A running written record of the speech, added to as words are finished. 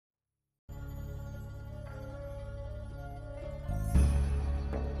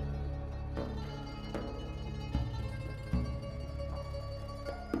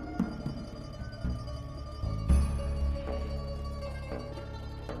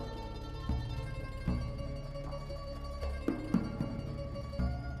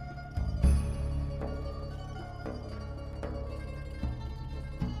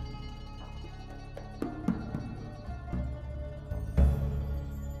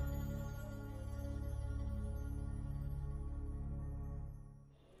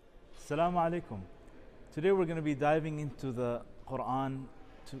Assalamu alaikum. Today we're going to be diving into the Quran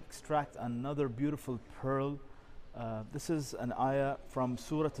to extract another beautiful pearl. This is an ayah from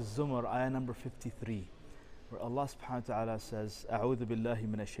Surah Al-Zumar, ayah number 53, where Allah subhanahu wa ta'ala says, أعوذ بالله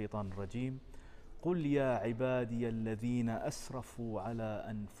من الشيطان الرجيم قل يا عبادي الذين أسرفوا على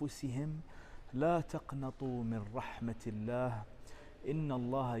أنفسهم لا تقنطوا من رحمة الله إن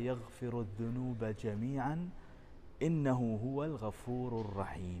الله يغفر الذنوب جميعا إنه هو الغفور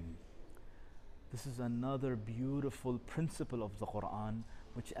الرحيم. This is another beautiful principle of the Quran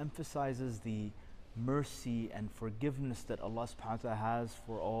which emphasizes the mercy and forgiveness that Allah subhanahu wa ta'ala has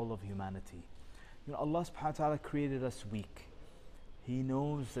for all of humanity. You know, Allah subhanahu wa ta'ala created us weak. He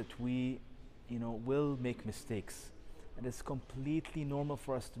knows that we, will make mistakes. And it's completely normal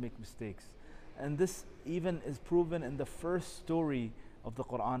for us to make mistakes. And this even is proven in the first story of the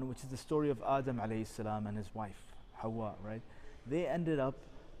Quran, which is the story of Adam alayhi salam and his wife, Hawa, right? They ended up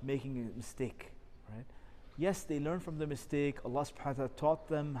making a mistake. Right? Yes, they learned from the mistake. Allah subhanahu wa ta'ala taught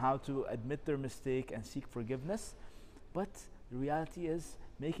them how to admit their mistake and seek forgiveness. But the reality is,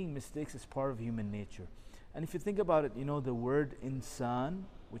 making mistakes is part of human nature. And if you think about it, the word insan,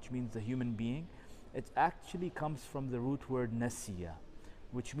 which means the human being, it actually comes from the root word nasiya,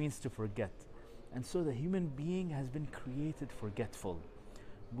 which means to forget. And so the human being has been created forgetful.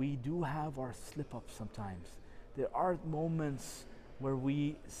 We do have our slip-ups sometimes. There are moments where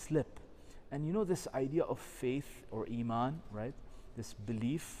we slip. And this idea of faith or iman, right? This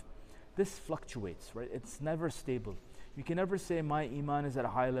belief, this fluctuates, right? It's never stable. You can never say my iman is at a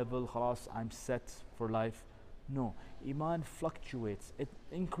high level, khalas, I'm set for life. No, iman fluctuates. It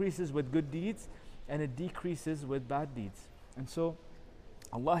increases with good deeds and it decreases with bad deeds. And so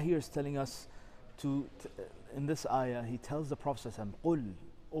Allah here is telling us in this ayah, He tells the Prophet ﷺ, قُلْ,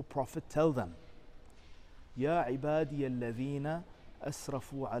 O Prophet, tell them, يَا عِبَادِيَ الَّذِينَ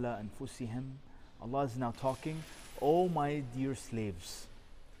أسرفوا على أنفسهم. Allah is now talking, O my dear slaves,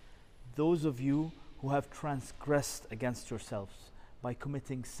 those of you who have transgressed against yourselves by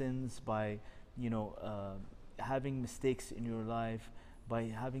committing sins, by having mistakes in your life, by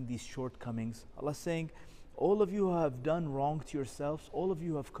having these shortcomings. Allah is saying, all of you who have done wrong to yourselves, all of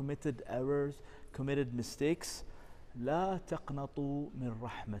you who have committed errors, committed mistakes, لا تقنطوا من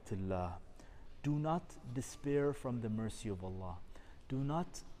رحمة الله. Do not despair from the mercy of Allah. Do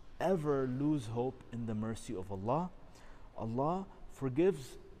not ever lose hope in the mercy of Allah. Allah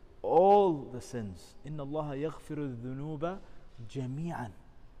forgives all the sins. إِنَّ اللَّهَ يَغْفِرُ الذُّنُوبَ جَمِيعًا.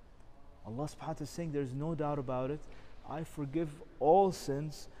 Allah subhanahu wa ta'ala is saying, there's no doubt about it. I forgive all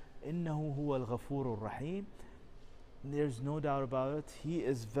sins. إِنَّهُ هُوَ الْغَفُورُ الرَّحِيمُ. There's no doubt about it. He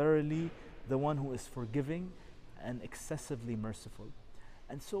is verily the one who is forgiving and excessively merciful.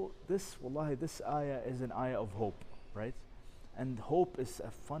 And so this ayah is an ayah of hope, right? And hope is a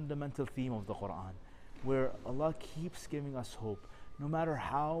fundamental theme of the Quran, where Allah keeps giving us hope. No matter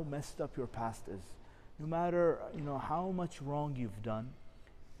how messed up your past is, no matter how much wrong you've done,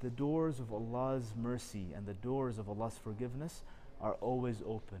 the doors of Allah's mercy and the doors of Allah's forgiveness are always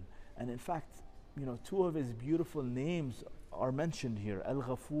open. And in fact, two of His beautiful names are mentioned here,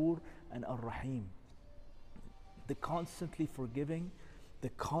 Al-Ghafur and Ar-Rahim. The constantly forgiving, the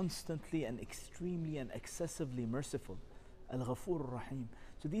constantly and extremely and excessively merciful. Al-Ghafur Rahim.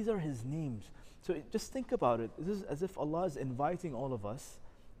 So these are His names. So just think about it. This is as if Allah is inviting all of us,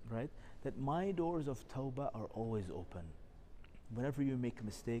 right? That my doors of tawbah are always open. Whenever you make a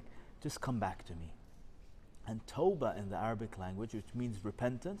mistake, just come back to me. And tawbah in the Arabic language, which means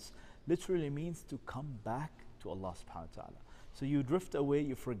repentance, literally means to come back to Allah subhanahu wa ta'ala. So you drift away,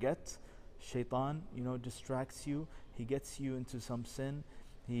 you forget. Shaitan, distracts you. He gets you into some sin.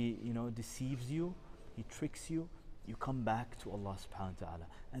 He, deceives you. He tricks you. You come back to Allah subhanahu wa ta'ala.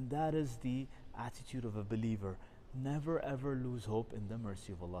 And that is the attitude of a believer. Never ever lose hope in the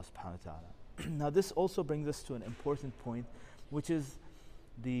mercy of Allah subhanahu wa ta'ala. Now this also brings us to an important point, which is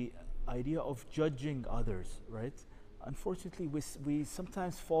the idea of judging others, right? Unfortunately, we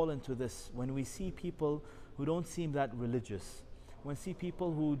sometimes fall into this when we see people who don't seem that religious. When we see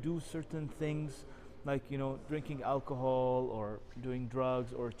people who do certain things like, drinking alcohol or doing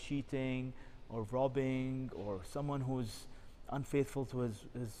drugs or cheating, or robbing, or someone who's unfaithful to his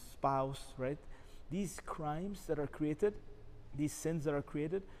spouse, right? These crimes that are created, these sins that are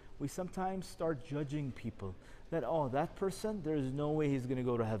created, we sometimes start judging people. That, that person, there is no way he's going to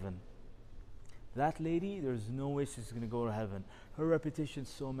go to heaven. That lady, there's no way she's going to go to heaven. Her reputation's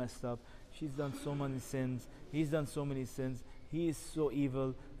so messed up. She's done so many sins. He's done so many sins. He is so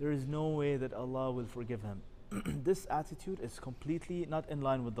evil. There is no way that Allah will forgive him. This attitude is completely not in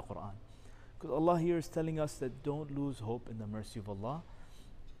line with the Quran. Because Allah here is telling us that don't lose hope in the mercy of Allah.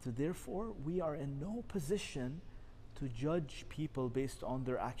 So therefore, we are in no position to judge people based on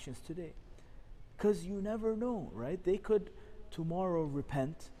their actions today. Because you never know, right? They could tomorrow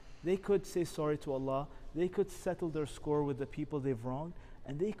repent, they could say sorry to Allah, they could settle their score with the people they've wronged,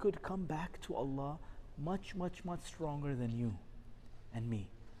 and they could come back to Allah much, much, much stronger than you and me.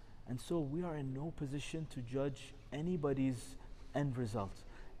 And so we are in no position to judge anybody's end result.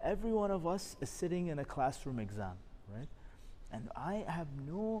 Every one of us is sitting in a classroom exam, right? And I have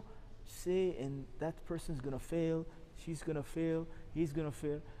no say in that person's gonna fail, she's gonna fail, he's gonna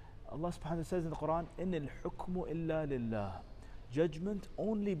fail. Allah subhanahu wa ta'ala says in the Quran, إِنِ الْحُكْمُ إِلَّا لِلَّهِ. Judgment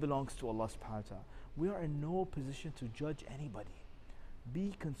only belongs to Allah subhanahu wa ta'ala. We are in no position to judge anybody.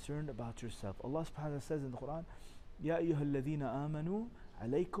 Be concerned about yourself. Allah subhanahu wa ta'ala says in the Quran, يَا أَيُّهَا الَّذِينَ آمَنُوا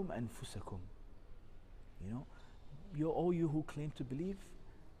عَلَيْكُمْ أَنفُسَكُمْ. All you who claim to believe,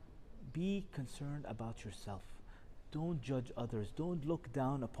 be concerned about yourself. Don't judge others. Don't look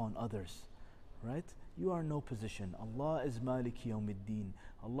down upon others. Right? You are in no position. Allah is Maliki Yawmiddin.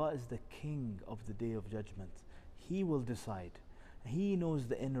 Allah is the king of the day of judgment. He will decide. He knows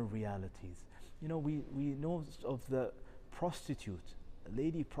the inner realities. We know of the prostitute, a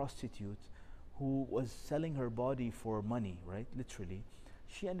lady prostitute who was selling her body for money, right? Literally.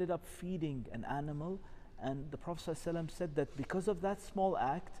 She ended up feeding an animal, and the Prophet ﷺ said that because of that small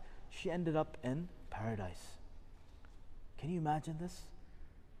act, she ended up in paradise. Can you imagine this?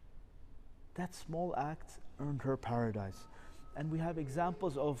 That small act earned her paradise. And we have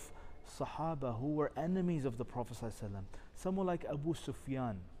examples of Sahaba who were enemies of the Prophet ﷺ. Someone like Abu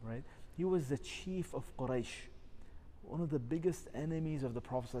Sufyan, right? He was the chief of Quraysh, one of the biggest enemies of the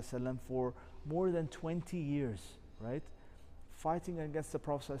Prophet ﷺ for more than 20 years, right? Fighting against the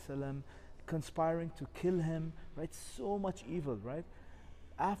Prophet ﷺ, conspiring to kill him, right? So much evil, right?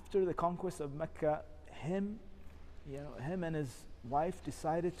 After the conquest of Mecca, him and his wife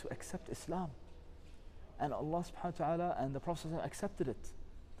decided to accept Islam. And Allah subhanahu wa ta'ala and the Prophet ﷺ accepted it.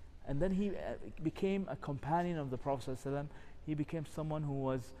 And then he became a companion of the Prophet ﷺ. He became someone who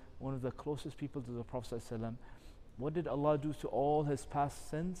was one of the closest people to the Prophet ﷺ. What did Allah do to all his past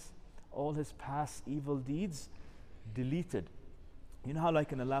sins? All his past evil deeds? Deleted. You know how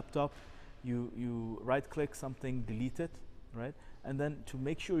like in a laptop, you right click something, delete it, right? And then to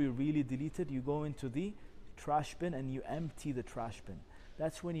make sure you really delete it, you go into the trash bin and you empty the trash bin.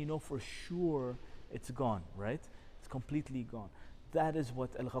 That's when you know for sure it's gone, right? It's completely gone. That is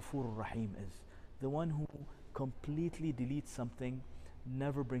what Al-Ghafur Rahim is. The one who completely deletes something,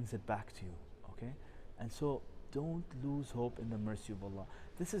 never brings it back to you, okay? And so don't lose hope in the mercy of Allah.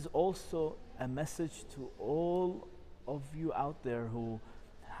 This is also a message to all of you out there who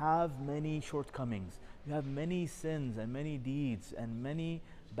have many shortcomings. You have many sins and many deeds and many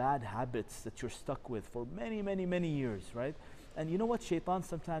bad habits that you're stuck with for many, many, many years, right? And you know what Shaitan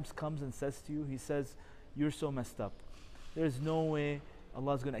sometimes comes and says to you? He says, you're so messed up. There's no way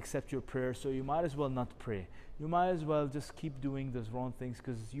Allah's going to accept your prayer, so you might as well not pray. You might as well just keep doing those wrong things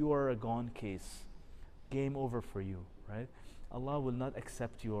because you are a gone case. Game over for you, right? Allah will not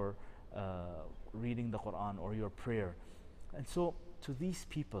accept your reading the Quran or your prayer. And so to these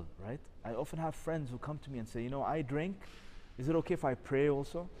people, right? I often have friends who come to me and say, I drink. Is it okay if I pray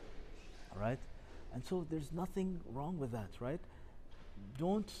also? Right? And so there's nothing wrong with that, right?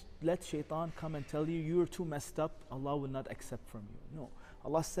 Don't let Shaitan come and tell you you're too messed up, Allah will not accept from you. No.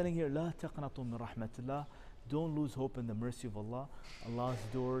 Allah's saying here, لا تقنطوا من رحمة الله. Don't lose hope in the mercy of Allah. Allah's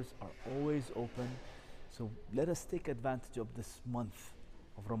doors are always open. So let us take advantage of this month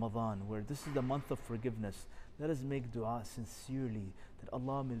of Ramadan, where this is the month of forgiveness. Let us make dua sincerely that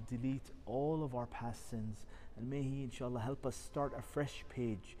Allah will delete all of our past sins, and may He inshallah help us start a fresh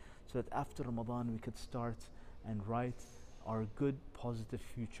page so that after Ramadan we could start and write our good positive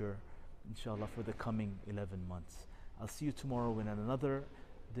future inshallah for the coming 11 months. I'll see you tomorrow with another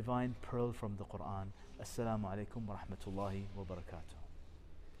divine pearl from the Quran. Assalamu alaikum wa rahmatullahi wa barakatuh.